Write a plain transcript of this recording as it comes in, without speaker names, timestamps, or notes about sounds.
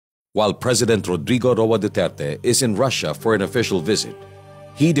While President Rodrigo Roa Duterte is in Russia for an official visit,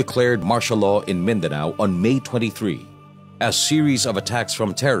 he declared martial law in Mindanao on May 23. A series of attacks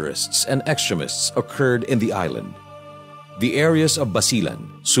from terrorists and extremists occurred in the island. The areas of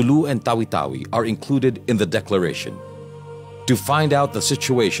Basilan, Sulu, and Tawi-Tawi are included in the declaration. To find out the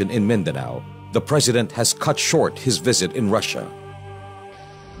situation in Mindanao, the President has cut short his visit in Russia.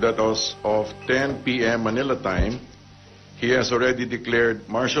 That as of 10 p.m. Manila time, he has already declared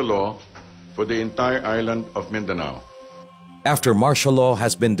martial law for the entire island of Mindanao. After martial law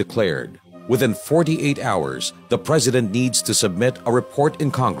has been declared, within 48 hours, the President needs to submit a report in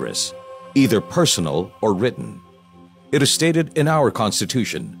Congress, either personal or written. It is stated in our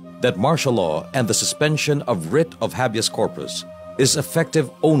Constitution that martial law and the suspension of writ of habeas corpus is effective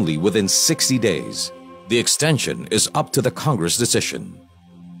only within 60 days. The extension is up to the Congress decision.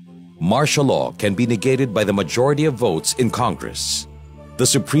 Martial law can be negated by the majority of votes in Congress. The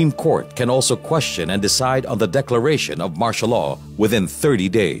Supreme Court can also question and decide on the declaration of martial law within 30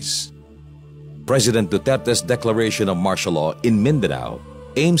 days. President Duterte's declaration of martial law in Mindanao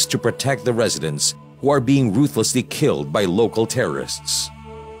aims to protect the residents who are being ruthlessly killed by local terrorists.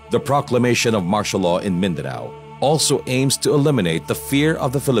 The proclamation of martial law in Mindanao also aims to eliminate the fear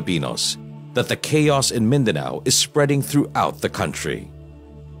of the Filipinos that the chaos in Mindanao is spreading throughout the country.